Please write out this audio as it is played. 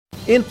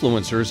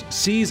Influencers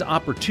seize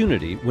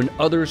opportunity when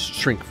others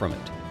shrink from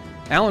it.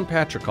 Alan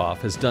Patricof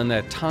has done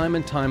that time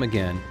and time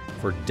again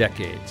for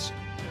decades.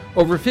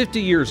 Over 50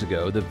 years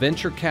ago, the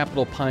venture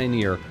capital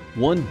pioneer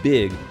won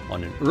big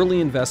on an early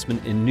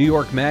investment in New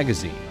York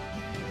Magazine.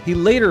 He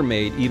later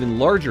made even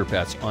larger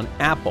bets on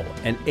Apple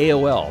and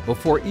AOL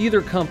before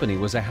either company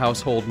was a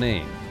household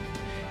name.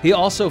 He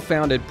also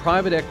founded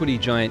private equity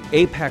giant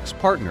Apax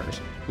Partners,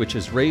 which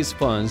has raised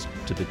funds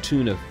to the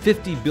tune of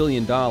 $50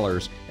 billion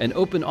and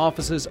opened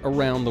offices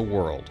around the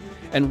world.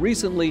 And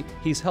recently,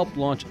 he's helped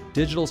launch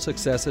digital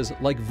successes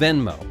like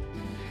Venmo.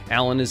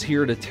 Alan is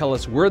here to tell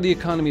us where the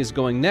economy is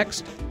going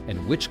next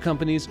and which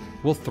companies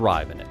will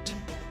thrive in it.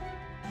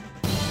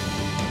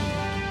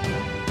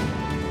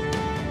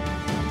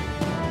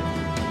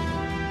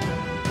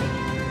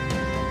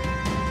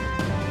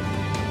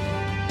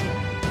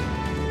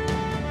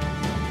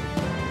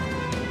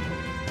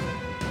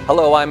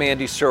 Hello, I'm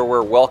Andy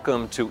Serwer.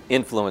 Welcome to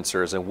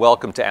Influencers, and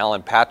welcome to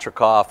Alan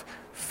Patricof,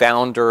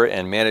 founder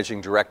and managing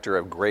director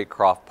of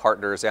Patricof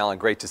Partners. Alan,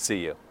 great to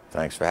see you.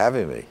 Thanks for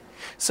having me.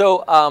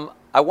 So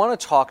I want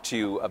to talk to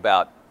you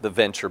about the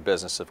venture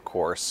business, of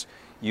course.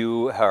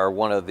 You are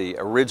one of the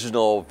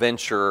original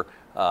venture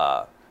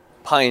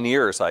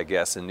pioneers, I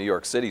guess, in New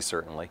York City,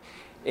 certainly,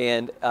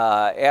 and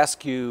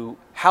ask you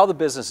how the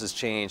business has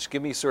changed.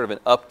 Give me sort of an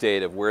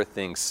update of where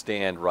things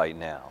stand right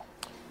now.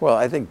 Well,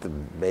 I think the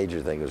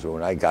major thing is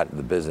when I got in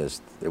the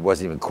business, it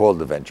wasn't even called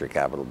the venture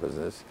capital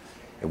business.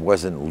 It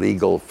wasn't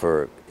legal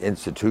for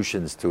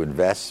institutions to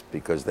invest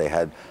because they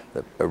had,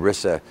 the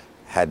ERISA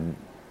hadn't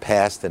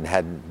passed and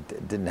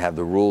didn't have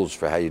the rules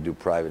for how you do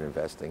private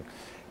investing.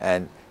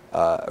 And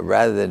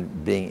rather than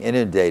being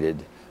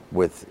inundated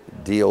with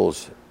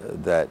deals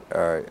that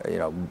are,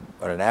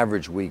 on an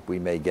average week we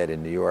may get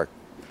in New York,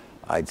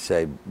 I'd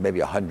say maybe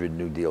 100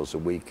 new deals a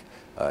week.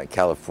 In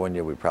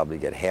California, we probably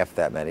get half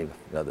that many,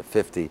 another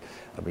 50.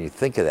 I mean, you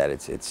think of that,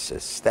 it's a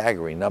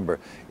staggering number.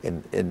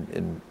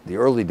 In the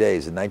early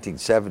days, in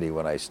 1970,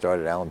 when I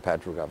started Alan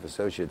Patricof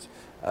Associates,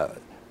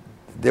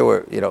 there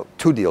were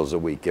 2 deals a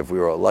week if we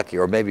were lucky,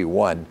 or maybe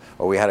 1,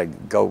 or we had to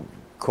go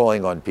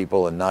calling on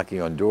people and knocking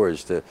on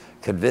doors to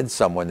convince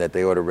someone that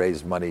they ought to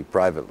raise money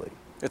privately.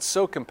 It's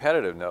so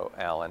competitive, though,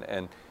 Alan,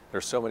 and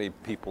there's so many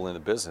people in the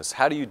business.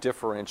 How do you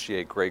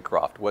differentiate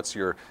Patricof? What's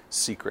your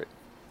secret?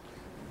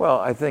 Well,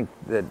 I think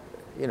that,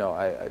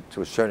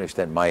 to a certain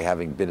extent, my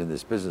having been in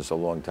this business a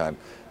long time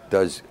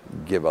does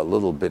give a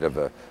little bit of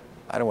a,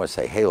 I don't want to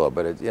say halo,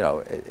 but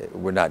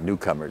we're not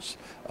newcomers.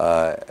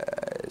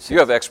 You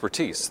have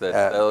expertise that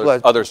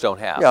others don't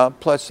have. Yeah,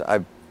 plus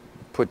I've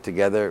put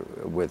together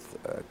with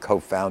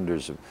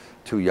co-founders of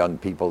 2 young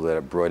people that I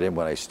brought in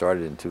when I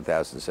started in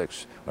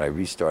 2006, when I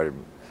restarted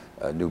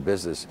a new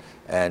business.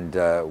 And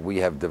we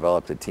have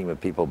developed a team of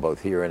people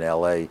both here in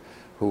LA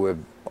who have,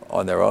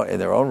 in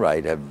their own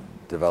right, have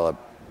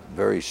developed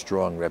very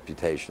strong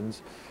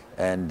reputations,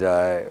 and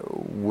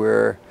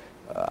we're,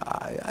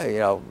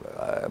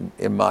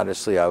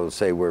 immodestly, I will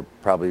say we're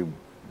probably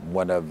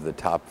one of the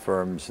top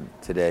firms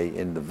today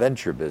in the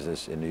venture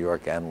business in New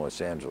York and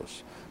Los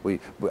Angeles.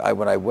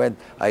 When I went,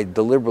 I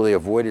deliberately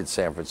avoided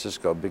San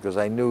Francisco because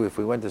I knew if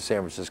we went to San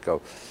Francisco,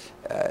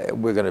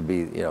 we're going to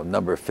be,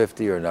 number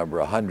 50 or number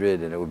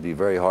 100, and it would be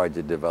very hard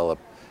to develop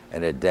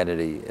an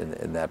identity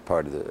in that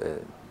part of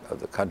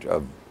the country,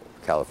 of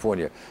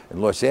California. In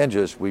Los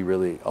Angeles, we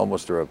really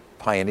almost are a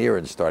pioneer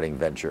in starting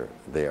venture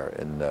there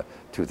in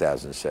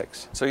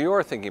 2006. So you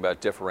are thinking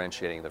about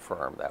differentiating the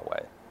firm that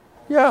way?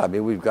 Yeah, I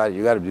mean, you got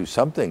to do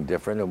something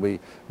different, and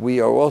we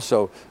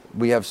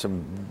have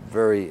some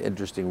very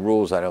interesting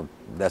rules. I don't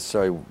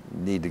necessarily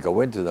need to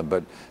go into them,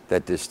 but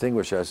that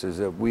distinguish us is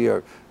that we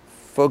are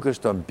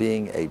focused on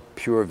being a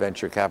pure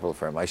venture capital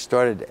firm. I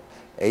started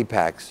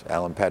Apax,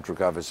 Alan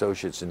Patricof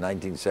Associates, in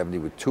 1970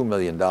 with $2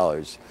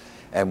 million.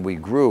 And we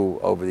grew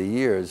over the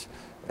years,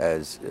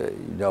 as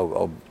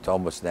it's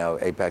almost now,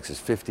 Apax is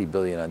 $50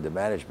 billion under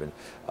management.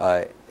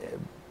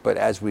 But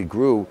as we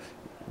grew,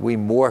 we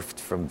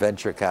morphed from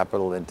venture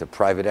capital into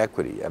private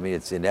equity. I mean,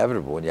 it's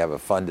inevitable when you have a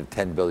fund of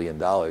 $10 billion.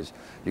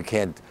 You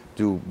can't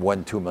do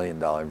one $2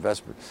 million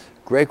investment.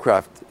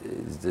 Patricof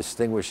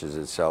distinguishes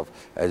itself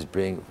as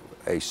being,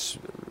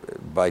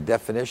 by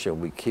definition,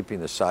 we're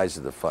keeping the size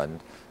of the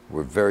fund.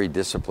 We're very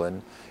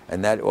disciplined,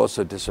 and that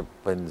also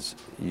disciplines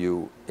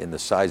you in the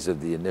size of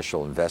the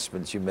initial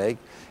investments you make,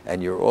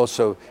 and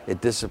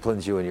it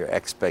disciplines you in your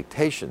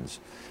expectations.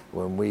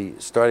 When we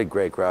started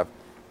Patricof,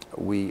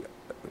 we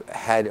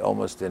had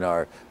almost in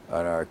our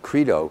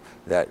credo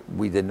that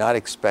we did not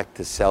expect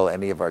to sell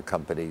any of our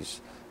companies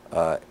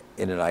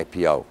in an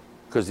IPO,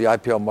 because the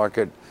IPO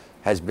market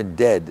has been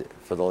dead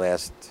for the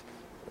last,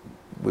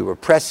 we were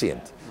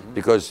prescient,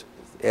 because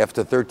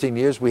after 13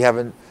 years we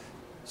haven't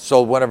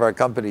sold one of our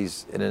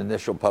companies in an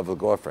initial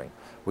public offering.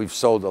 We've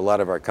sold a lot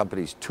of our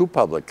companies to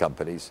public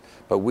companies,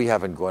 but we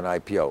haven't gone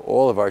IPO.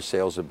 All of our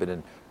sales have been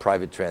in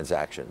private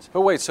transactions.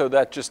 But wait, so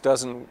that just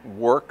doesn't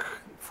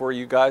work for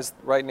you guys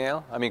right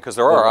now? I mean, because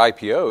there are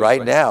IPOs.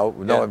 Right now,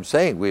 no, yeah. I'm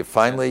saying we've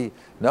finally,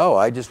 no,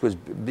 I just was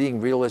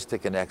being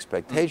realistic in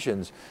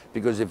expectations,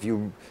 because if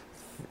you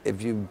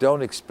if you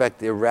don't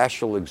expect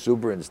irrational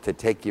exuberance to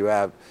take you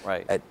out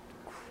Right. at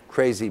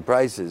crazy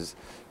prices,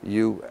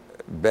 you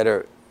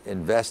better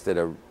invest at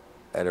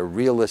a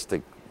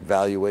realistic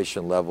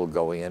valuation level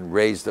going in,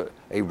 raise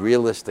a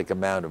realistic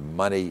amount of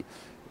money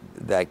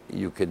that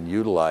you can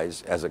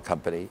utilize as a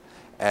company,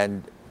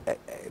 and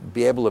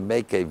be able to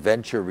make a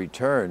venture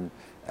return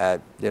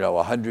at, you know,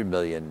 $100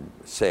 million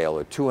sale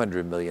or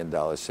 $200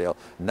 million sale,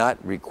 not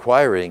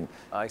requiring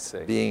I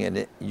see. being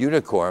a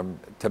unicorn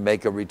to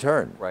make a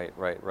return. Right,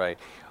 right, right.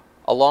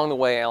 Along the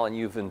way, Alan,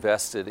 you've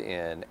invested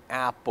in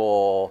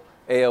Apple,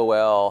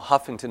 AOL,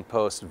 Huffington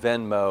Post,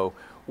 Venmo.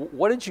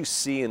 What did you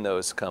see in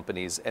those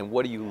companies, and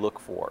what do you look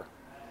for?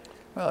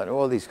 Well, in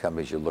all these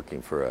companies, you're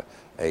looking for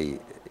an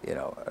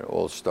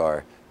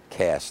all-star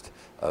cast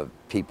of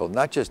people,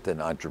 not just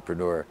an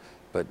entrepreneur,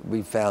 but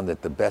we found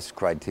that the best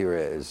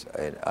criteria is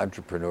an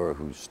entrepreneur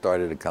who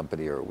started a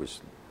company or was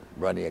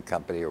running a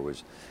company or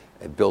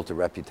built a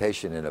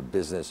reputation in a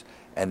business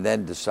and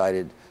then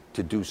decided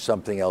to do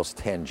something else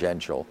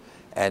tangential.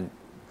 And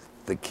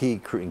the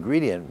key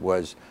ingredient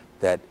was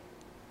that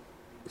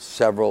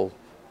several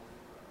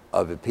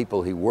of the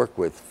people he worked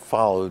with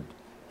followed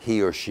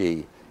he or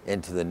she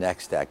into the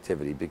next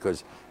activity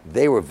because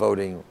they were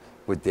voting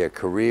with their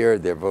career,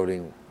 they're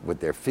voting with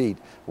their feet,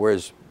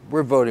 whereas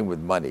we're voting with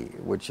money,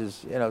 which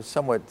is, you know,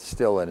 somewhat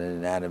still an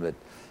inanimate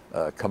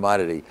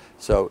commodity.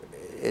 So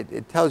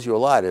it tells you a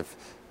lot if,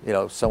 you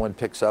know, someone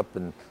picks up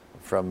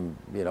from,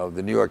 you know,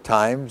 the New York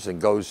Times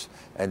and goes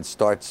and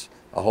starts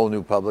a whole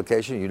new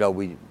publication. You know,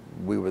 we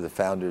were the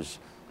founders,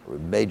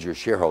 major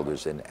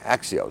shareholders in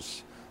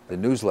Axios, the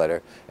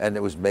newsletter, and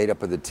it was made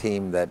up of the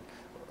team that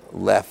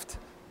left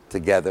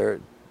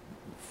together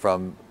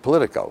from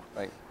Politico.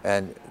 Right.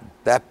 And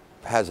that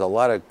has a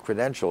lot of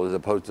credential as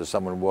opposed to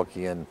someone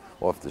walking in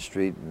off the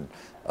street and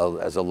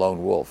as a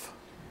lone wolf.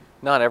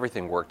 Not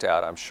everything worked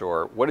out, I'm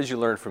sure. What did you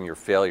learn from your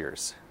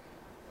failures?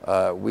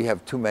 We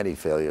have too many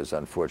failures,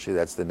 unfortunately.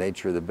 That's the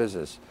nature of the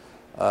business.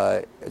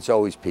 It's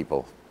always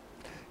people.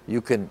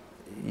 You can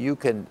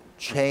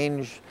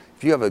change,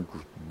 if you have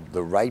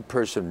the right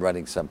person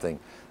running something,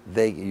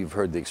 you've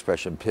heard the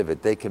expression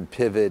pivot. They can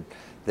pivot,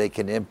 they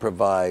can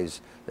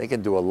improvise, they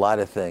can do a lot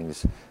of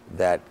things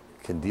that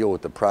can deal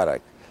with the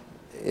product.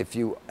 If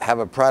you have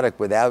a product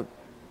without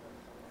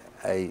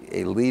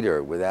a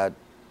leader, without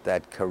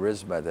that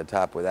charisma at the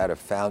top, without a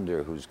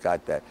founder who's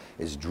got that,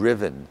 is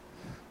driven,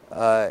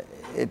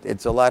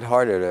 it's a lot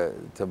harder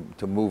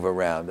to move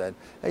around. And,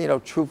 you know,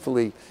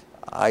 truthfully,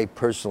 I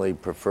personally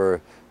prefer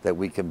that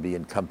we can be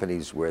in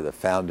companies where the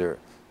founder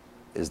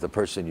is the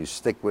person you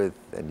stick with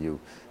and you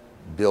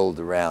build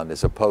around,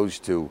 as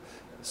opposed to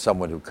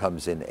someone who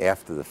comes in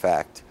after the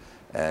fact.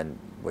 And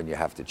when you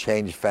have to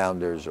change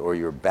founders or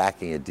you're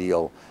backing a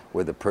deal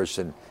where the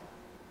person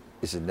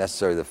isn't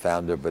necessarily the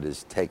founder but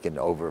is taken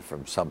over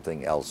from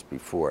something else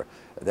before,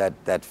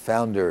 that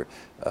founder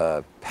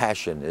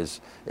passion is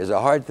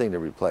a hard thing to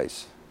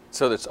replace.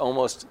 So that's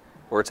almost,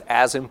 or it's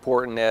as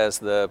important as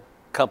the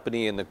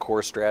company and the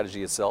core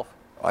strategy itself?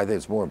 I think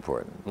it's more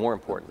important. More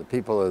important. The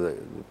people are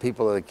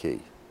the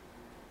key.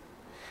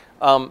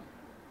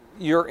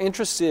 You're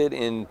interested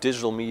in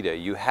digital media.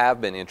 You have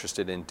been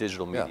interested in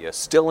digital media. Yeah.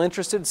 Still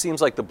interested?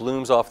 Seems like the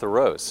bloom's off the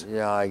rose.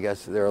 Yeah, I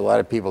guess there are a lot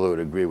of people who would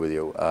agree with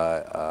you.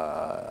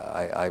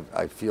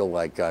 I feel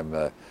like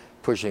I'm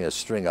pushing a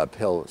string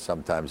uphill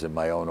sometimes in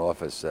my own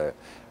office.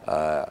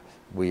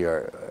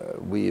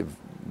 We've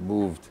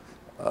moved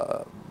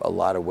a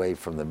lot away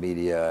from the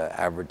media,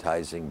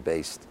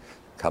 advertising-based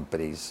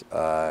companies.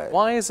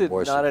 Why is it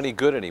not any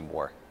good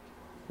anymore?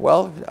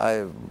 Well,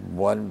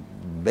 one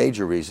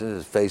major reason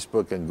is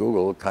Facebook and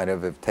Google kind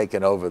of have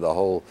taken over the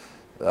whole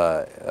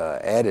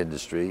ad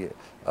industry.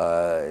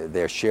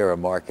 Their share of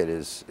market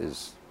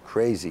is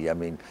crazy. I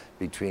mean,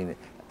 between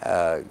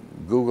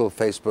Google,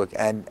 Facebook,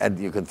 and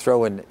you can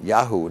throw in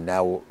Yahoo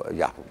now.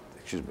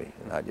 Excuse me,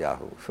 not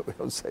Yahoo. We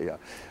don't say Yahoo.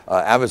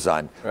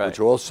 Amazon, right,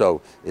 which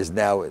also is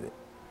now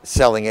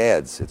selling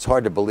ads. It's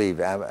hard to believe.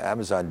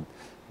 Amazon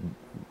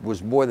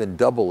was more than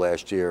double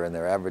last year in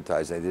their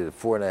advertising. They did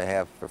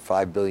 $4.5 or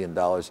 $5 billion,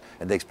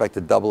 and they expect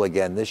to double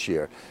again this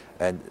year.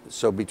 And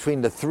so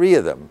between the three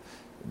of them,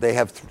 they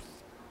have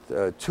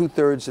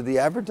 2/3 of the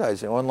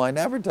advertising, online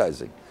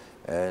advertising.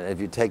 And if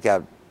you take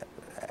out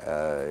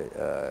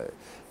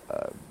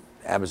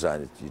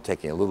Amazon, you're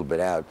taking a little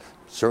bit out,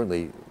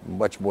 certainly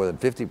much more than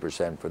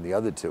 50% from the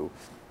other two.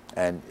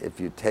 And if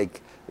you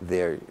take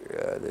the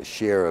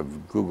share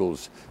of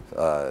Google's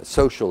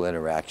social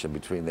interaction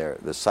between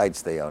the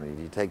sites they own, if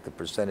you take the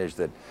percentage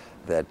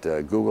that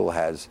Google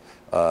has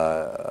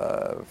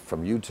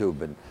from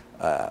YouTube and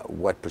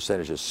what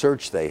percentage of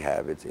search they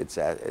have, it's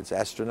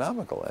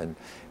astronomical. And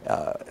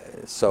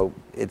so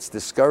it's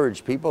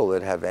discouraged people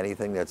that have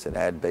anything that's an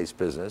ad-based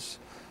business,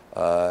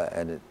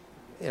 and it,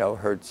 you know,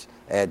 hurts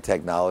ad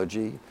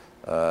technology.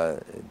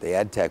 The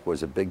ad tech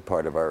was a big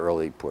part of our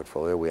early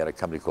portfolio. We had a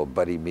company called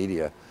Buddy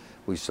Media.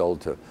 We sold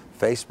to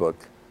Facebook.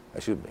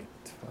 Excuse me,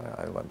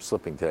 I'm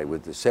slipping today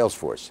with the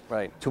Salesforce.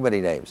 Right. Too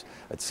many names.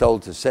 It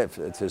sold to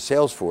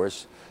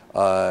Salesforce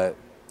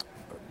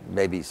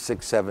maybe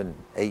 6, 7,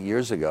 8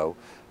 years ago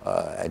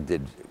and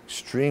did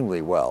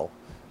extremely well,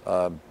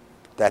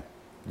 that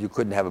you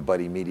couldn't have a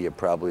Buddy Media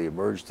probably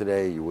emerge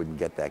today. You wouldn't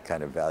get that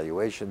kind of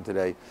valuation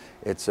today.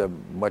 It's a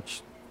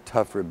much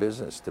tougher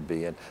business to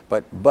be in.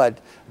 But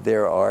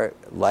there are,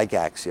 like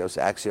Axios.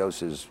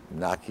 Axios is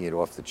knocking it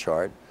off the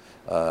chart.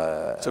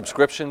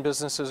 Subscription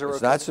businesses are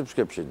It's not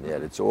subscription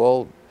yet. It's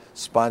all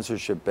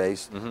sponsorship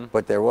based,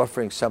 but they're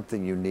offering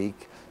something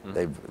unique.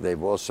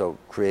 They've also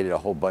created a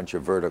whole bunch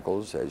of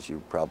verticals, as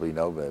you probably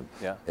know,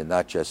 and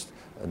not just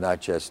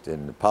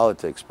in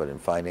politics, but in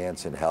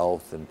finance and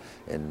health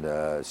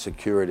and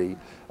security.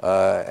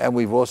 And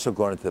we've also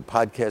gone into the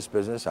podcast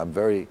business. I'm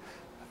very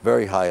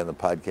high on the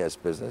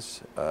podcast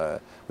business.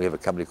 We have a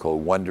company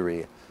called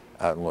Wondery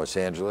out in Los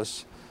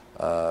Angeles,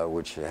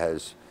 which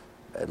has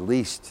at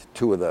least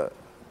 2 of the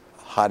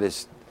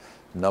hottest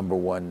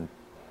 #1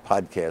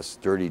 podcasts,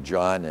 Dirty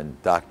John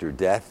and Dr.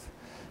 Death.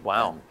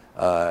 Wow.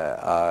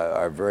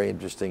 Are very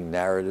interesting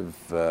narrative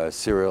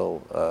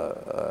serial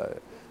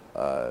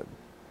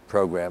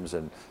programs,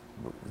 and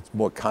it's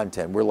more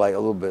content. We're like a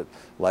little bit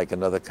like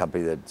another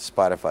company that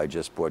Spotify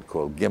just bought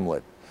called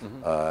Gimlet.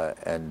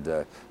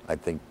 And I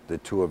think the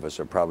 2 of us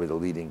are probably the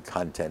leading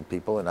content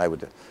people, and I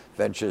would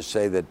venture to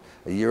say that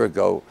a year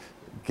ago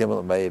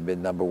Gimlet may have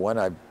been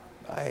 #1.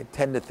 I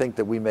tend to think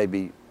that we may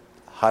be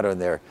hot on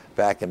their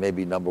back and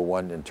maybe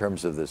 #1 in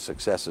terms of the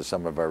success of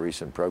some of our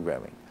recent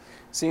programming.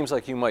 Seems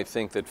like you might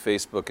think that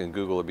Facebook and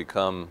Google have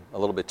become a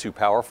little bit too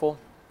powerful.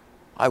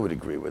 I would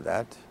agree with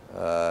that.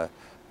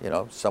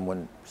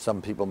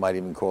 Some people might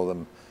even call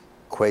them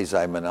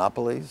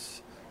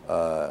quasi-monopolies.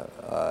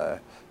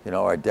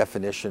 Our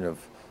definition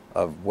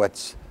of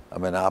what's a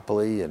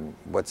monopoly and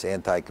what's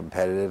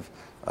anti-competitive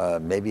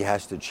maybe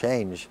has to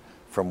change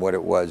from what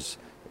it was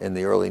in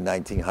the early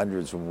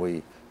 1900s when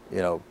we,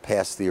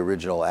 passed the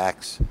original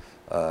acts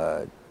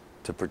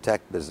to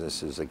protect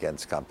businesses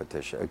against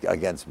competition,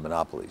 against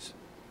monopolies.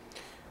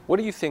 What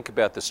do you think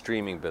about the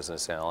streaming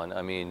business, Alan?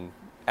 I mean,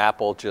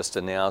 Apple just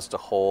announced a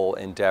whole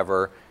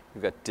endeavor.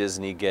 You've got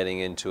Disney getting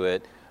into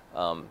it,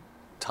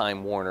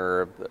 Time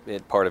Warner,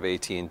 part of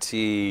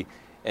AT&T,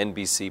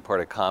 NBC, part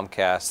of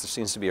Comcast. There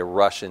seems to be a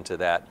rush into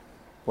that.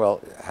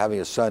 Well, having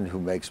a son who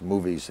makes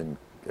movies and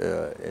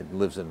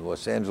lives in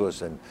Los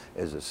Angeles and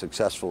is a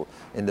successful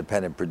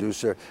independent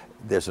producer,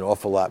 there's an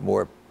awful lot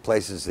more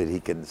places that he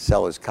can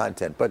sell his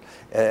content. But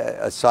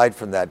aside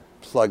from that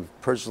plug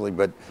personally,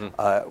 but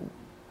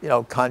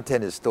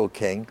content is still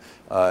king.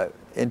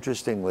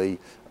 Interestingly,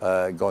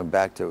 going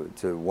back to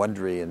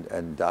Wondery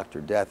and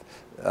Dr. Death,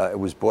 it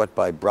was bought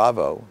by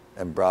Bravo,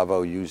 and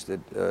Bravo used it,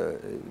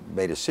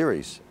 made a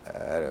series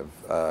out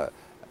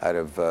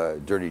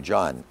of Dirty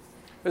John.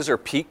 Is there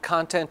peak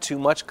content, too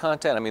much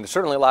content? I mean, there's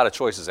certainly a lot of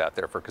choices out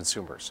there for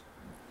consumers.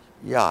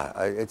 Yeah,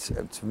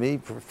 to me,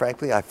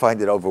 frankly, I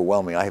find it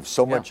overwhelming. I have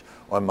so much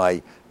on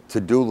my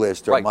to-do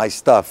list or my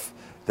stuff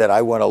that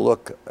I want to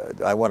look,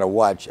 I want to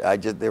watch.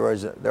 There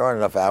aren't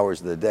enough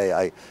hours in the day.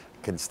 I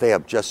can stay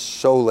up just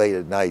so late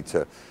at night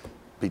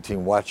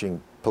between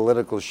watching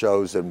political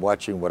shows and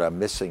watching what I'm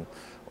missing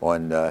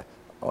on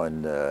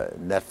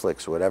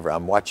Netflix or whatever.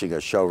 I'm watching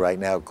a show right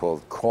now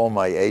called Call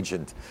My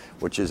Agent,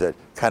 which is a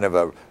kind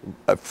of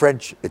a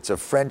French. It's a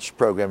French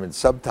program in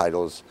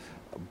subtitles,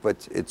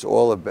 but it's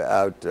all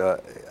about.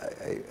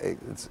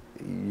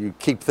 You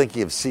keep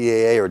thinking of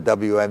CAA or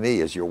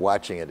WME as you're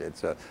watching it.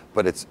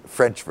 But it's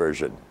French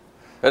version.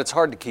 But it's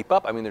hard to keep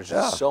up. I mean, there's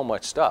just so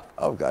much stuff.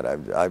 Oh God,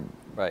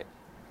 right.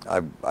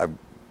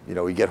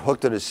 We get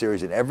hooked on a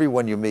series, and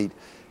everyone you meet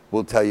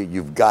will tell you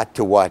you've got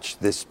to watch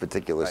this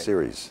particular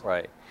series.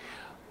 Right.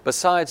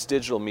 Besides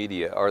digital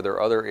media, are there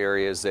other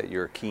areas that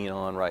you're keen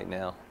on right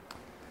now?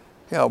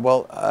 Yeah,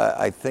 well,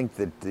 I think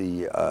that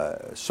the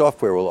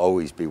software will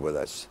always be with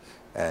us,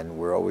 and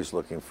we're always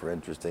looking for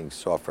interesting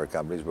software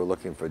companies. We're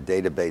looking for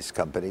database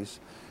companies,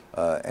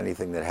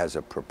 anything that has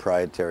a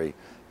proprietary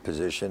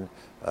position.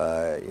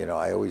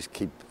 I always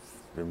keep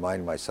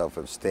reminding myself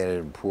of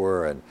Standard &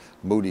 Poor and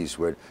Moody's,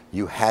 where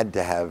you had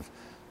to have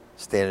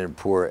Standard &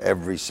 Poor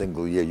every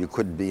single year. You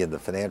couldn't be in the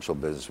financial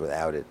business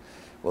without it.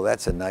 Well,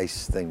 that's a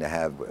nice thing to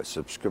have, a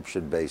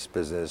subscription-based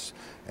business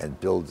and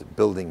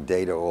building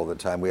data all the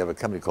time. We have a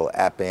company called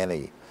App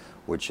Annie,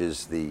 which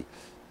is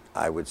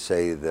I would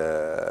say,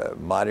 the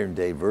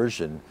modern-day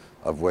version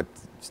of what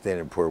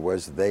Standard & Poor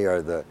was. They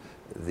are the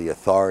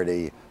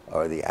authority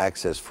or the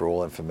access for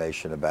all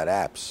information about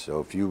apps. So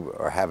if you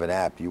have an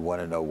app, you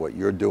want to know what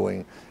you're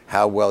doing,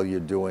 how well you're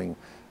doing,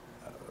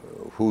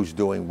 who's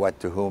doing what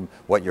to whom,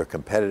 what your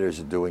competitors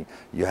are doing.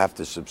 You have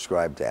to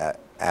subscribe to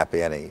App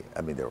Annie.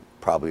 I mean, there are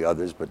probably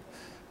others, but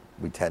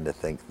we tend to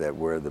think that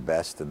we're the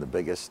best and the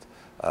biggest.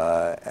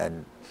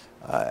 And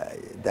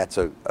that's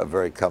a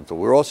very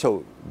comfortable. We're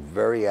also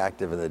very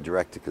active in the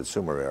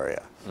direct-to-consumer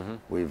area.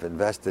 We've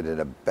invested in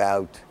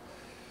about,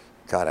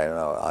 God, I don't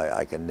know,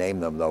 I can name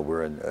them though.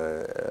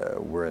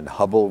 We're in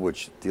Hubble,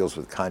 which deals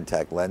with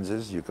contact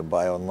lenses you can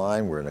buy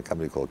online. We're in a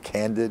company called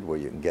Candid, where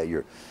you can get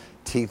your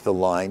teeth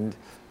aligned.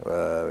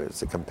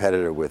 It's a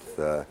competitor with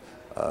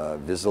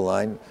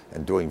Visalign,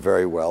 and doing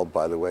very well.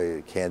 By the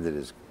way, Candid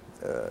is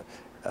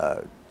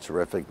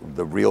terrific.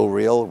 The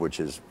Real, which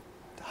is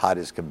hot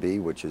as can be,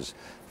 which is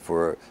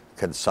for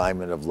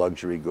consignment of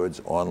luxury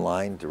goods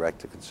online, direct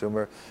to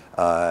consumer.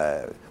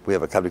 We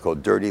have a company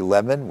called Dirty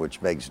Lemon,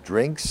 which makes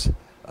drinks.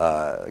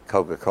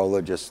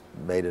 Coca-Cola just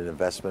made an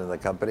investment in the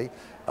company.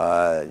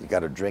 You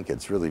got to drink it.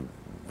 It's really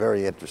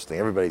very interesting.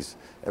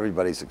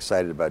 Everybody's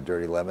excited about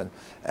Dirty Lemon.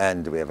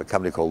 And we have a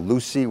company called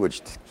Lucy,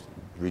 which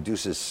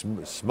reduces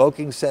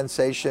smoking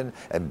sensation,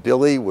 and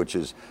Billy, which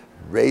is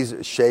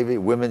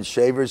shaving, women's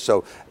shavers.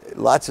 So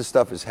lots of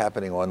stuff is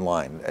happening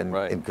online and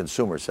in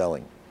consumer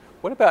selling.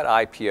 What about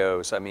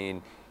IPOs? I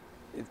mean,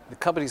 the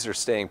companies are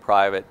staying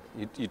private.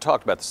 You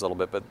talked about this a little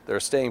bit, but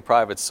they're staying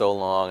private so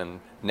long, and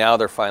now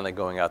they're finally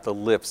going out. The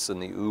Lyfts and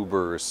the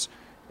Ubers,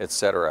 et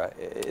cetera.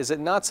 Is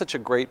it not such a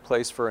great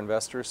place for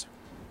investors?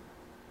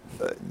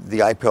 The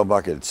IPO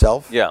market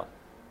itself? Yeah.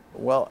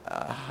 Well,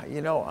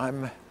 you know,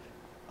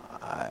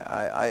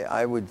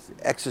 I would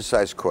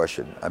exercise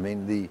caution. I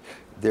mean,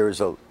 there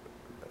is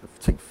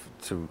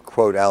to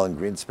quote Alan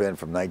Greenspan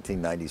from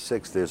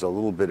 1996, there's a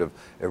little bit of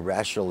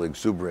irrational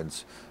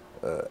exuberance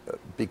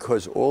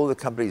because all the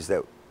companies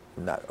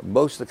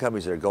most of the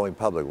companies that are going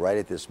public right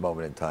at this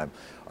moment in time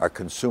are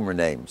consumer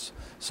names.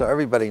 So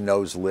everybody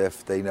knows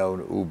Lyft, they know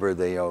Uber,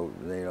 they know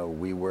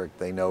WeWork,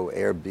 they know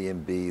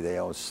Airbnb, they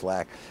know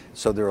Slack.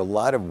 So there are a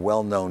lot of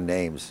well-known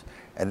names,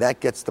 and that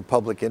gets the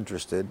public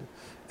interested,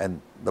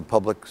 and the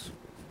public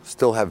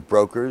still have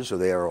brokers, or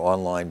they are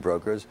online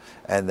brokers,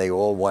 and they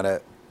all want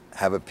to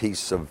have a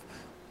piece of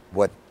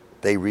what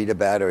they read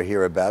about or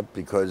hear about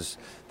because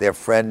their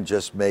friend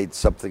just made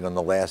something on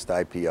the last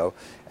IPO,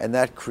 and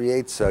that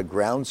creates a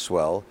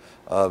groundswell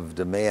of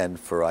demand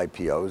for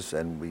IPOs.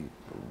 And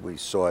we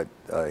saw it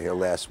here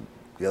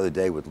the other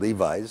day with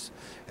Levi's,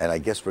 and I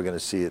guess we're going to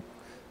see it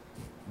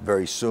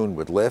very soon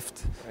with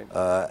Lyft.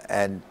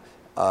 And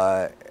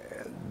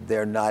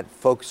they're not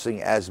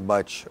focusing as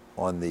much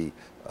on the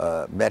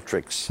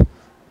metrics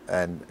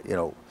and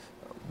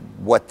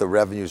what the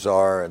revenues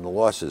are and the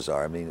losses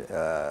are. I mean,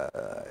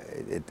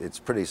 it's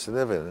pretty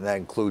significant, and that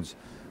includes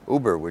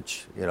Uber,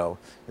 which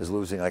is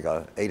losing like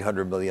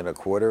 $800 million a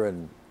quarter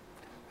and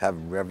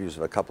having revenues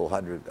of a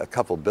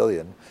couple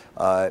billion.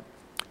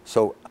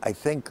 So I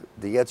think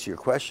the answer to your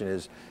question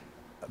is,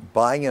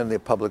 buying in the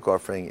public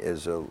offering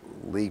is a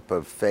leap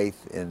of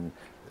faith in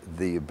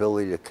the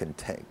ability to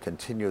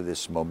continue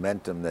this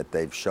momentum that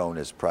they've shown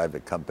as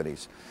private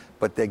companies.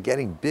 But they're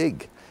getting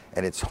big,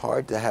 and it's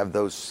hard to have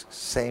those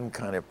same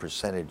kind of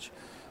percentage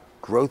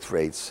growth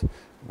rates.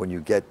 When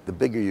the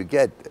bigger you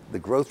get, the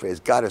growth rate has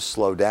got to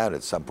slow down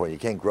at some point. You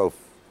can't grow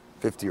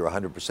 50 or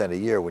 100% a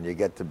year when you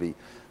get to be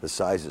the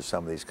size of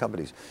some of these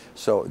companies.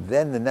 So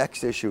then the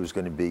next issue is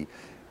going to be,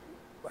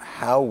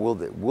 how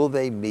will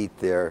they meet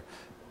their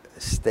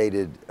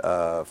stated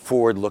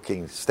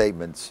forward-looking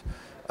statements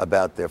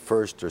about their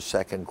first or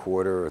second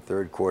quarter or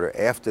third quarter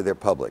after they're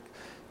public?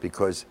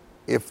 Because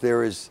if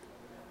there is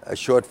a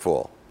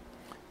shortfall,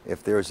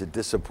 if there is a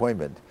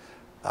disappointment,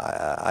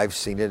 I've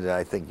seen it, and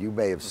I think you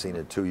may have seen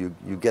it too.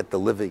 You get the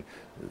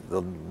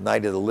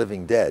night of the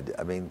living dead.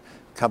 I mean,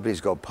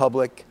 companies go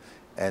public,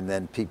 and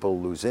then people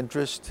lose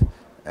interest,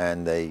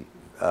 and they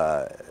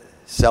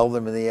sell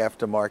them in the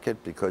aftermarket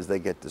because they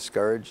get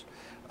discouraged.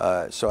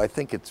 So I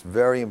think it's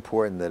very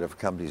important that if a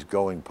company's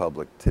going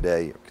public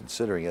today, or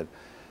considering it,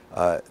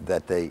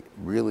 that they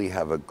really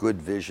have a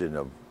good vision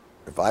of,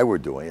 if I were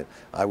doing it,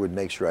 I would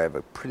make sure I have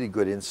a pretty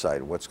good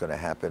insight of what's going to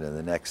happen in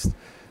the next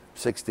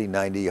 60,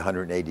 90,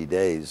 180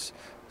 days,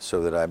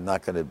 so that I'm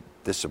not going to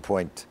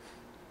disappoint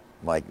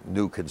my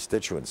new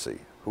constituency,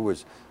 who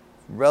is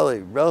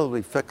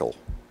relatively fickle.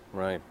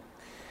 Right.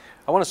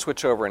 I want to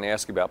switch over and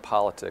ask you about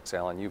politics,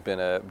 Alan. You've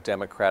been a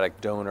Democratic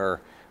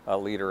donor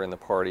leader in the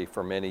party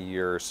for many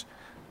years.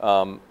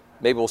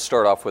 Maybe we'll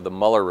start off with the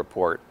Mueller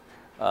report,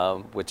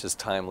 which is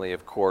timely,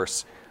 of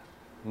course.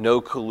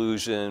 No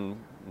collusion,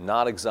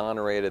 not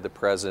exonerated the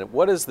president.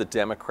 What is the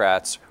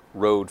Democrats'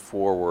 road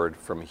forward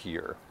from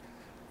here?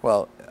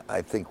 Well,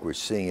 I think we're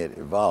seeing it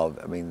evolve.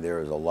 I mean,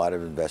 there is a lot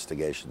of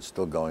investigations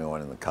still going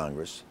on in the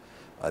Congress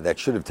that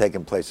should have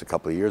taken place a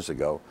couple of years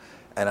ago.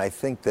 And I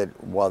think that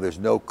while there's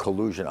no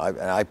collusion,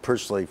 and I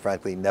personally,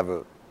 frankly,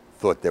 never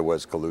thought there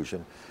was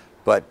collusion,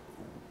 but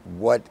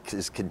what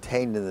is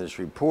contained in this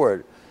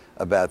report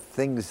about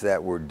things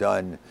that were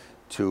done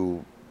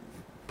to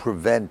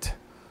prevent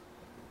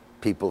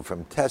people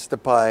from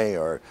testifying,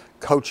 or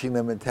coaching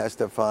them in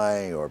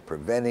testifying, or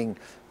preventing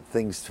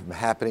things from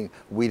happening,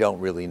 we don't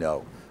really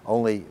know.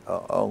 Only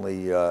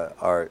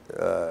our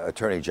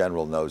Attorney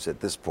General knows at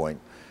this point.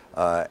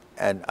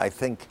 And I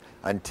think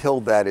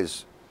until that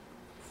is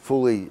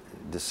fully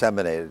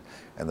disseminated,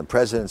 and the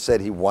president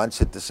said he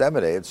wants it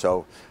disseminated,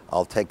 so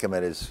I'll take him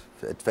at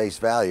face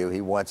value.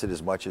 He wants it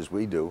as much as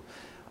we do.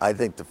 I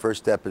think the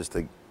first step is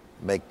to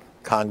make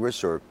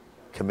Congress or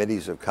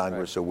committees of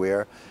Congress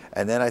aware,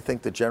 and then I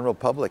think the general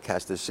public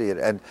has to see it.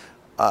 And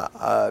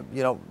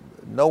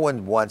no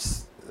one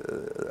wants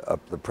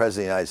the President of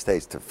the United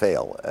States to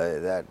fail.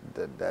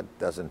 That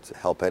doesn't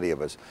help any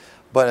of us.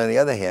 But on the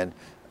other hand,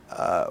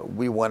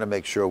 we want to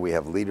make sure we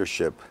have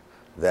leadership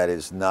that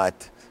is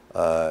not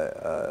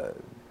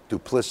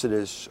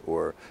duplicitous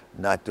or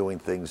not doing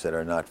things that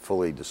are not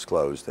fully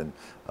disclosed. And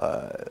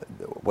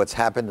what's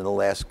happened in the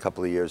last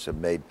couple of years have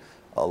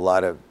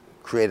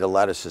created a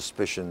lot of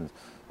suspicion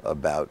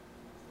about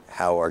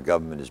how our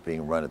government is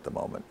being run at the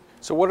moment.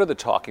 So what are the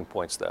talking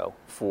points, though,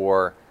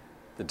 for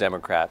the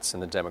Democrats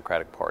and the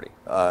Democratic Party?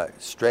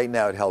 Straighten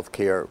out health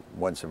care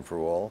once and for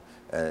all.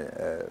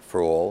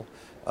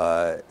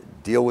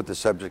 Deal with the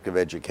subject of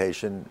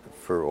education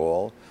for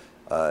all.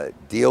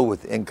 Deal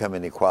with income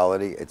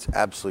inequality. It's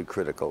absolutely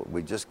critical.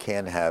 We just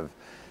can't have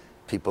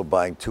people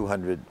buying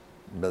 $200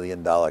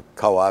 million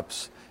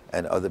co-ops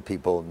and other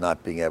people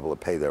not being able to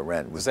pay their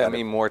rent. Does that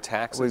mean more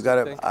taxes? We've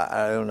got to,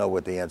 I don't know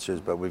what the answer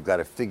is, but we've got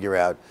to figure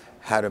out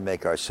how to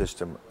make our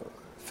system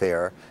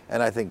fair.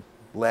 And I think,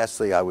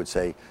 lastly, I would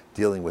say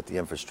dealing with the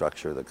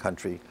infrastructure of the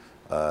country.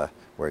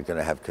 We're going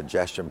to have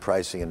congestion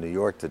pricing in New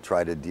York to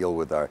try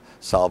to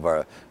solve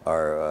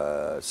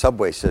our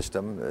subway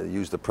system,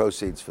 use the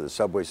proceeds for the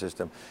subway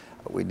system.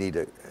 We need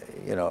to,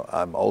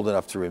 I'm old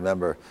enough to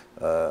remember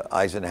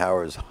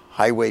Eisenhower's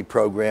highway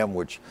program,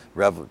 which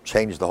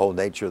changed the whole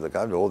nature of the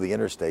country. All the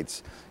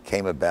interstates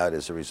came about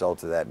as a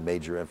result of that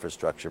major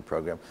infrastructure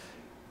program.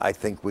 I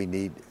think we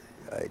need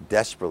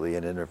desperately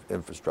an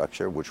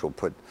infrastructure which will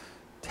put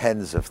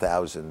tens of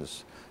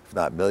thousands, if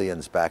not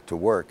millions, back to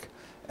work.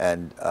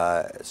 And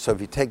so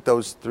if you take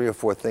those 3 or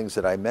 4 things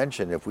that I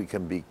mentioned, if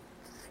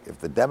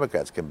the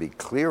Democrats can be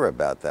clear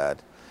about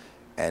that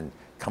and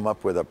come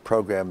up with a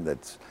program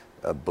that's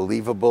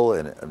believable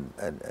and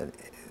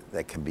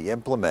that can be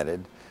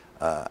implemented,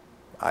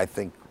 I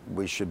think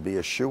we should be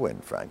a shoo-in,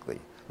 frankly.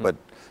 But,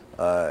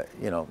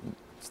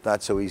 it's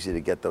not so easy to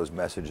get those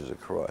messages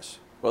across.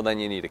 Well, then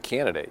you need a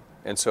candidate.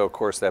 And so, of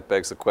course, that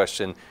begs the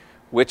question,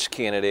 which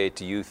candidate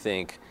do you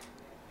think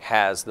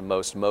has the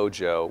most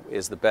mojo,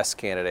 is the best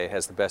candidate,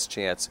 has the best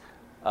chance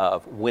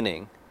of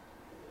winning?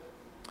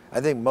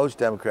 I think most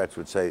Democrats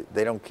would say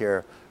they don't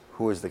care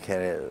who is the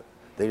candidate.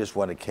 They just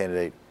want a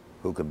candidate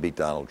who can beat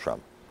Donald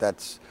Trump.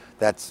 That's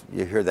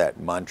you hear that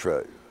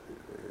mantra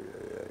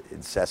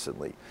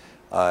incessantly.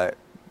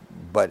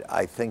 But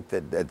I think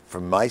that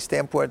from my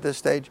standpoint at this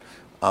stage,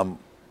 I'm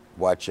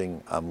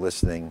watching, I'm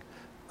listening,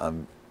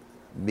 I'm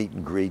meet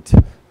and greet,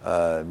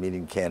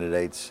 meeting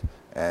candidates,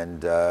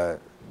 and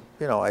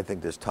I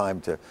think there's time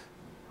to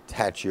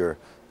attach your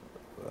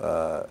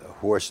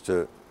horse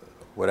to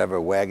whatever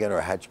wagon,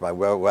 or hatch my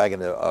wagon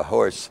to a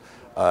horse.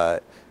 I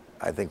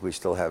think we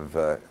still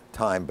have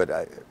time,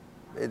 but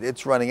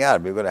it's running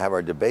out. We're going to have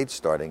our debates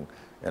starting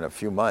in a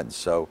few months,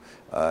 so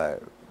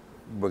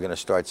we're going to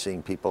start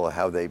seeing people,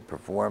 how they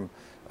perform.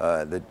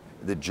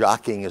 The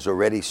jockeying is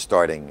already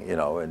starting,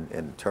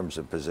 in terms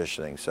of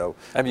positioning. So,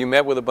 have you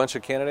met with a bunch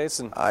of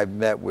candidates? I've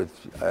met with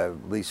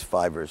at least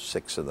 5 or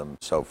 6 of them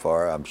so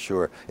far. I'm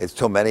sure it's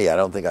too many. I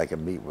don't think I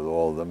can meet with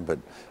all of them, but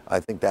I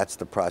think that's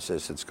the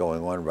process that's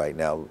going on right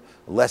now.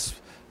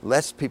 Less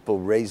people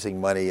raising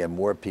money and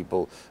more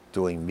people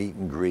doing meet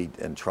and greet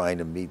and trying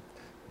to meet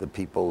the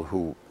people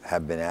who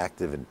have been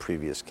active in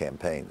previous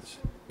campaigns.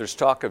 There's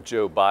talk of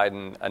Joe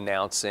Biden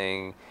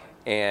announcing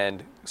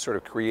and sort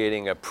of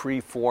creating a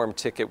pre-formed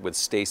ticket with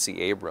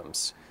Stacey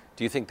Abrams.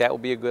 Do you think that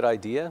would be a good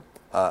idea?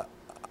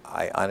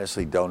 I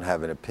honestly don't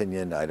have an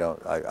opinion.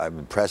 I'm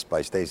impressed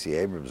by Stacey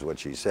Abrams, what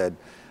she said.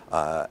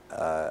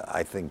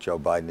 I think Joe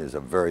Biden is a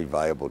very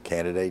viable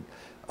candidate,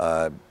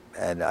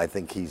 and I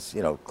think he's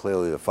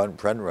clearly the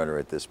front runner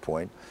at this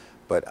point.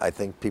 But I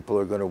think people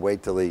are going to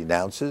wait till he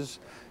announces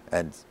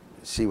and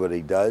see what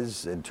he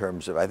does in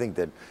terms of. I think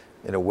that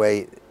in a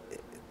way,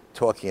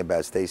 talking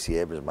about Stacey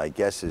Abrams, my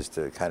guess is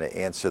to kind of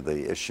answer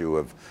the issue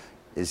of,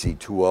 is he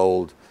too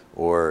old,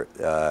 or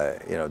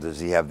does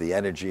he have the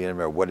energy in him,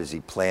 or what has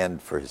he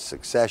planned for his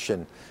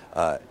succession?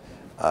 I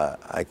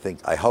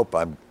hope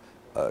I'm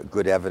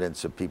good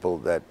evidence of people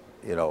that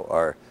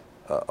are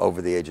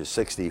over the age of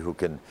 60 who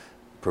can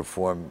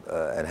perform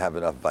and have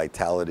enough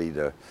vitality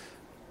to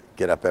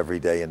get up every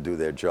day and do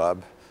their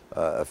job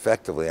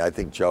effectively. I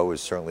think Joe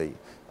is certainly.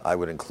 I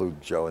would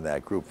include Joe in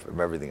that group from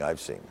everything I've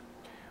seen.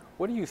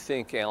 What do you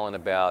think, Alan,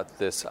 about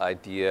this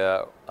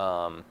idea,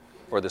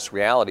 or this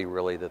reality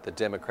really, that the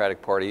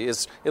Democratic Party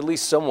is at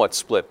least somewhat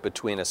split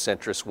between a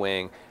centrist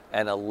wing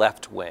and a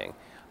left wing?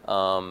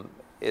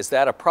 Is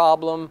that a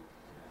problem?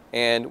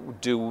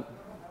 And do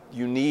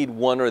you need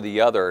one or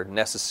the other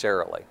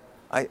necessarily?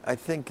 I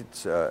think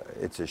it's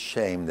a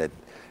shame that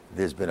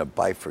there's been a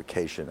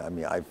bifurcation. I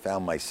mean, I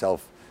found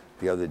myself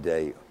the other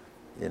day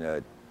in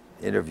an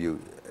interview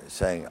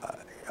saying,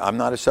 I'm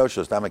not a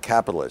socialist, I'm a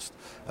capitalist.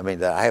 I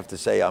mean, I have to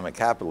say I'm a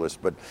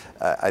capitalist, but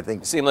I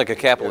think... You seem like a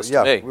capitalist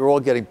to me. We're all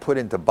getting put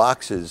into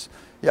boxes.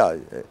 Yeah,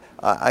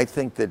 I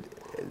think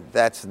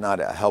that's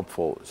not a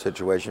helpful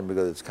situation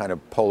because it's kind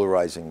of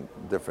polarizing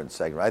different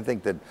segments. I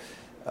think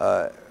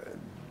that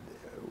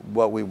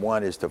what we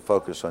want is to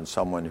focus on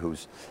someone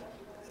who's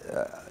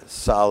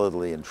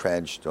solidly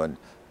entrenched on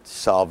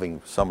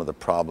solving some of the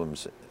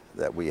problems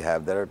that we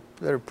have that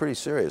are pretty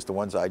serious. The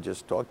ones I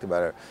just talked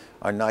about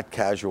are not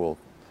casual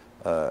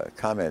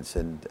comments,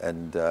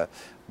 and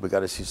we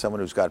got to see someone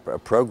who's got a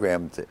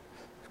programs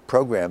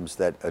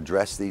that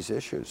address these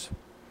issues.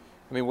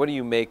 I mean, what do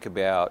you make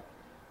about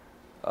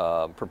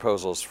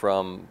proposals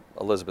from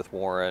Elizabeth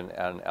Warren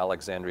and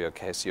Alexandria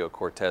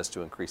Ocasio-Cortez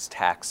to increase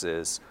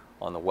taxes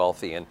on the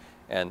wealthy, and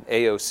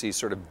AOC's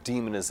sort of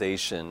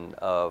demonization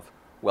of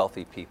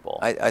wealthy people?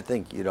 I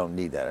think you don't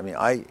need that. I mean,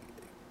 I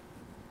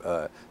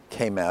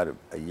came out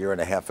a year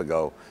and a half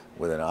ago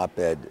with an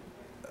op-ed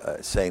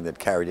saying that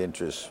carried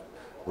interest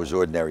was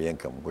ordinary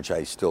income, which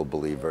I still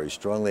believe very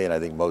strongly, and I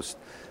think most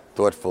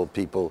thoughtful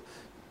people,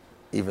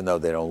 even though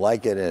they don't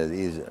like it, and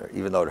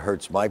even though it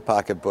hurts my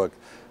pocketbook,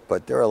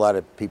 but there are a lot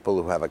of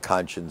people who have a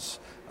conscience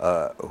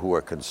who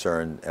are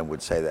concerned and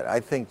would say that. I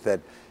think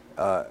that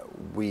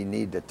we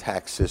need a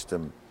tax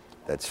system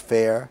that's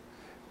fair,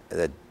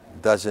 that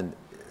doesn't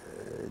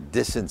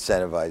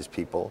disincentivize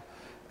people,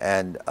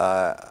 and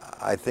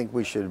I think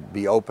we should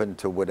be open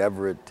to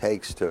whatever it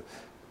takes to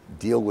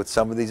deal with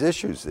some of these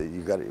issues.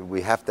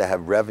 We have to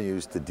have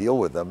revenues to deal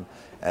with them,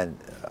 and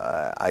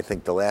I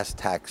think the last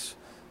tax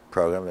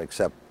program,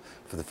 except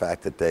for the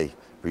fact that they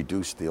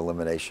reduced the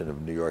elimination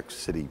of New York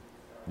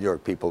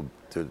people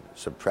to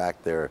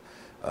subtract their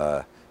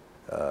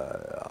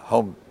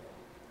home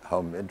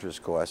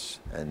interest costs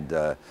and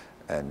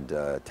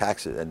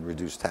taxes and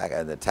reduce tax,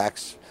 and the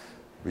tax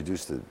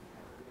reduced the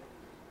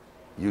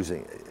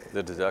using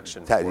the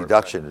deduction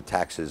of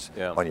taxes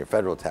on your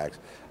federal tax.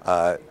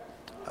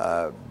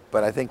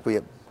 But I think we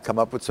have come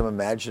up with some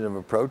imaginative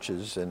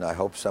approaches, and I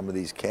hope some of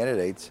these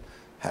candidates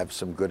have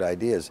some good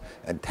ideas.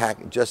 And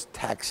just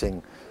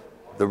taxing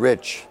the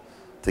rich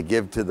to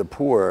give to the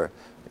poor,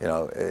 you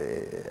know,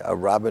 a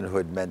Robin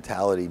Hood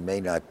mentality may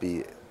not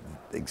be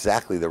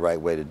exactly the right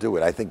way to do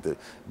it. I think that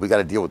we got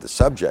to deal with the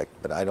subject,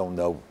 but I don't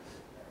know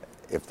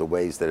if the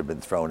ways that have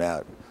been thrown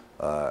out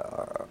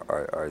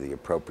are the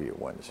appropriate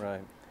ones.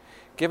 Right.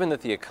 Given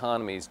that the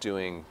economy is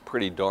doing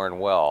pretty darn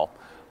well,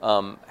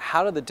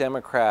 how do the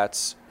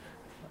Democrats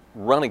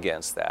run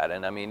against that?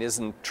 And I mean,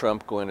 isn't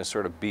Trump going to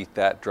sort of beat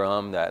that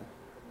drum that,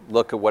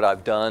 look at what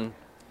I've done?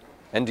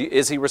 And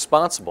is he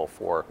responsible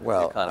for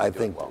the economy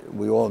doing well? I think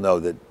we all know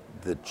that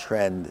the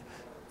trend,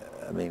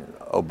 I mean,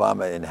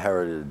 Obama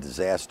inherited a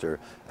disaster,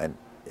 and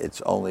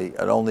it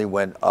only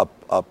went up,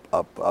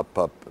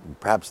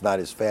 perhaps not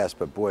as fast,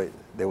 but boy,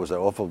 there was an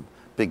awful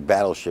big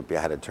battleship you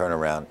had to turn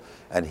around,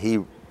 and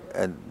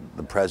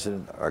the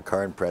president, our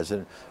current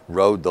president,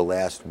 rode the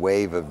last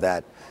wave of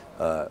that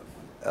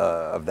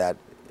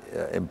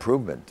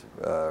improvement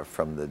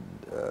from the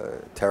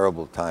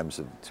terrible times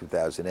of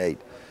 2008.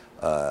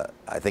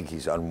 I think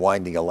he's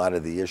unwinding a lot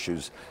of the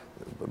issues,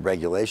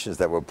 regulations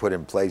that were put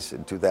in place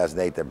in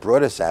 2008 that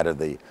brought us out of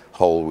the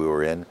hole we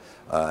were in,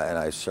 and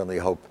I certainly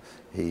hope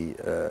he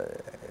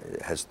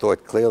has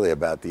thought clearly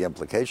about the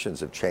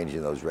implications of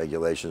changing those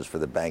regulations for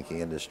the banking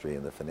industry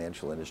and the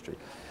financial industry.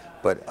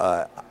 But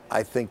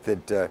I think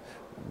that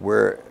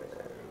where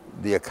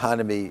the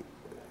economy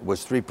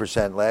was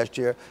 3% last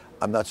year,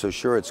 I'm not so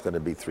sure it's going to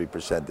be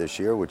 3% this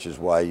year, which is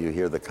why you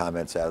hear the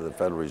comments out of the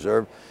Federal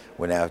Reserve.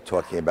 We're now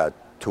talking about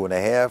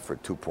 2.5 or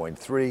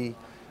 2.3.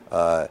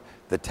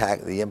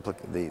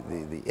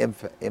 The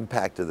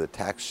impact of the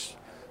tax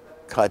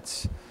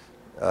cuts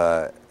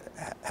have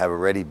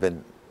already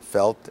been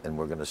felt, and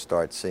we're going to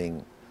start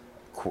seeing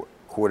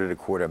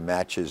quarter-to-quarter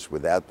matches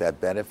without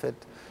that benefit.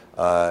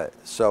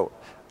 So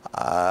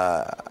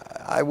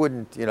I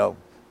wouldn't,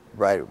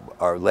 right?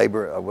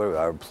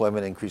 Our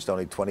employment increased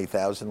only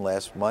 20,000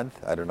 last month.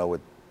 I don't know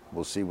what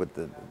we'll see what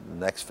the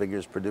next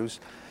figures produce.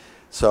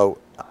 So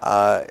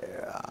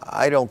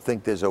I don't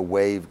think there's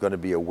going to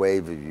be a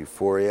wave of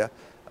euphoria.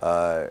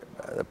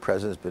 The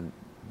president's been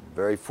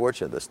very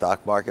fortunate. The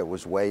stock market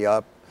was way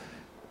up.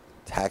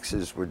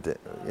 Taxes were,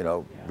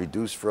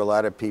 reduced for a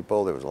lot of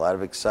people. There was a lot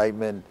of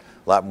excitement,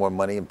 a lot more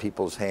money in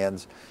people's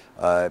hands.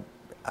 I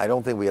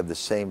don't think we have the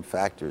same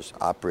factors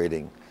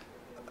operating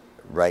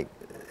right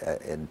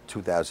in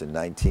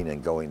 2019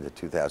 and going to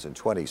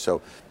 2020.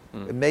 So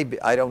it may be,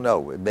 I don't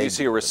know. Do you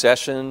see a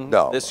recession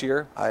this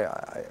year?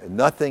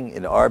 Nothing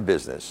in our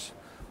business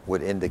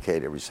would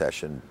indicate a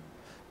recession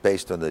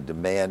based on the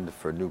demand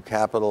for new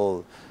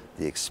capital,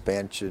 the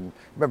expansion.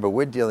 Remember,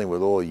 we're dealing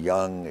with all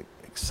young,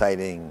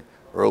 exciting,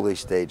 early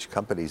stage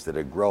companies that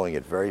are growing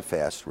at very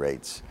fast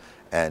rates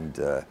and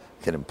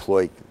can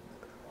employ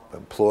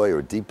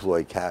or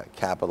deploy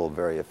capital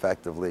very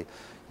effectively.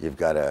 You've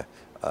got a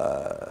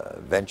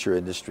venture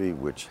industry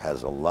which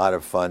has a lot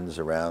of funds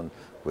around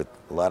with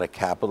a lot of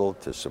capital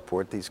to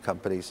support these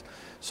companies.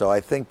 So I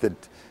think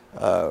that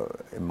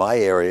in my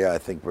area, I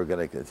think we're going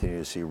to continue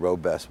to see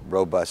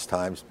robust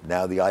times.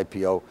 Now the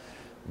IPO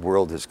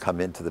world has come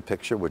into the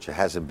picture, which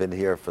hasn't been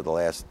here for the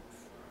last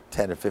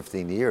 10 or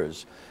 15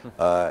 years.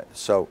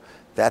 So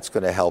that's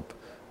going to help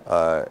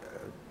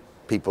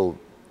people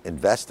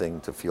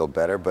investing to feel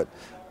better. But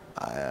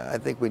I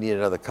think we need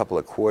another couple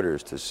of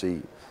quarters to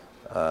see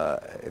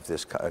if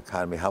this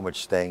economy, how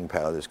much staying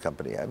power this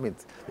company. I mean,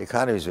 the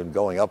economy's been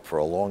going up for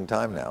a long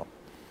time now.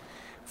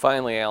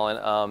 Finally,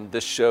 Alan,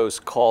 this show's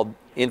called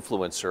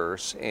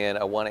Influencers, and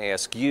I want to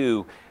ask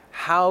you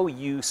how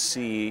you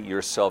see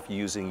yourself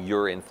using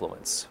your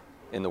influence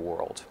in the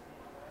world.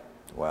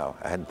 Wow,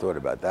 I hadn't thought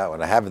about that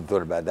one. I haven't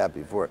thought about that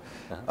before.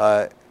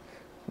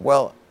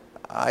 Well,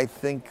 I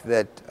think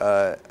that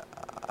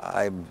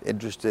I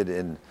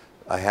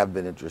have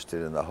been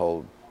interested in the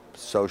whole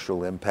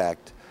social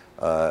impact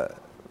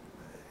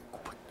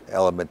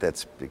element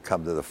that's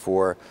come to the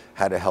fore,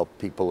 how to help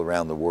people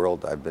around the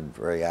world. I've been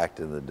very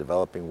active in the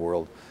developing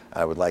world.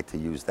 I would like to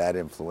use that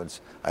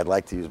influence. I'd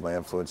like to use my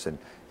influence in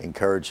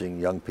encouraging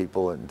young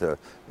people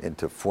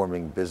into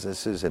forming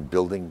businesses and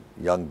building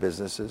young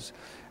businesses.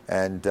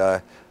 And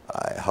I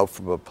hope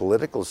from a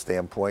political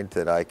standpoint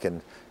that I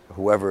can,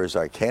 whoever is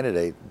our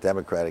candidate,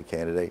 Democratic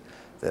candidate,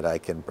 that I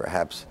can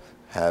perhaps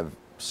have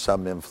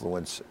some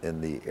influence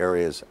in the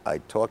areas I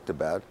talked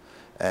about.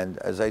 And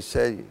as I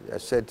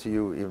said to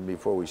you even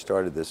before we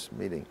started this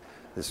meeting,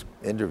 this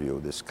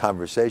interview, this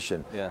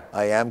conversation,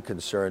 I am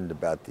concerned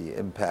about the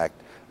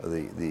impact of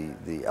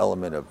the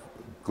element of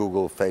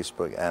Google,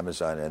 Facebook,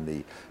 Amazon, and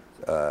the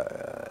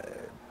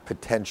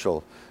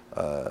potential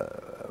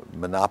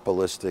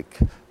monopolistic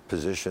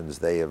positions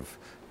they have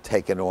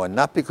taken on,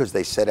 not because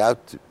they set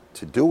out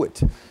to do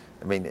it.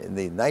 I mean, in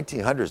the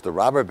 1900s, the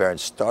robber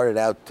barons started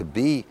out to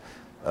be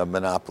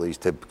monopolies,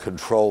 to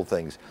control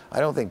things.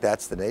 I don't think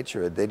that's the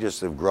nature. They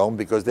just have grown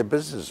because their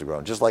businesses have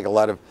grown. Just like a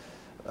lot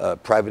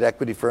of private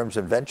equity firms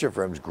and venture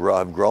firms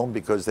have grown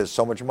because there's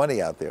so much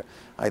money out there.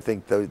 I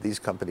think these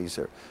companies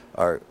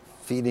are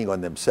feeding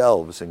on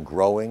themselves and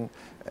growing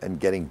and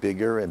getting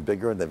bigger and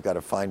bigger, and they've got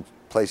to find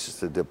places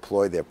to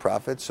deploy their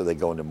profits, so they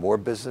go into more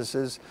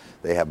businesses,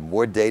 they have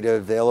more data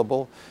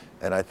available,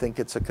 and I think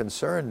it's a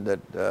concern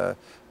that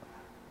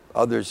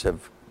others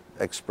have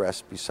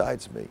expressed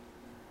besides me.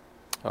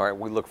 All right,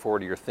 we look forward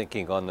to your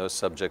thinking on those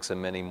subjects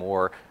and many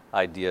more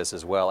ideas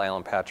as well.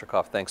 Alan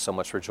Patricof, thanks so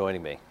much for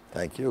joining me.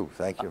 Thank you.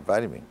 Thank you for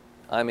inviting me.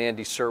 I'm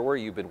Andy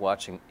Serwer. You've been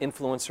watching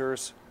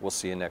Influencers. We'll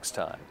see you next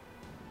time.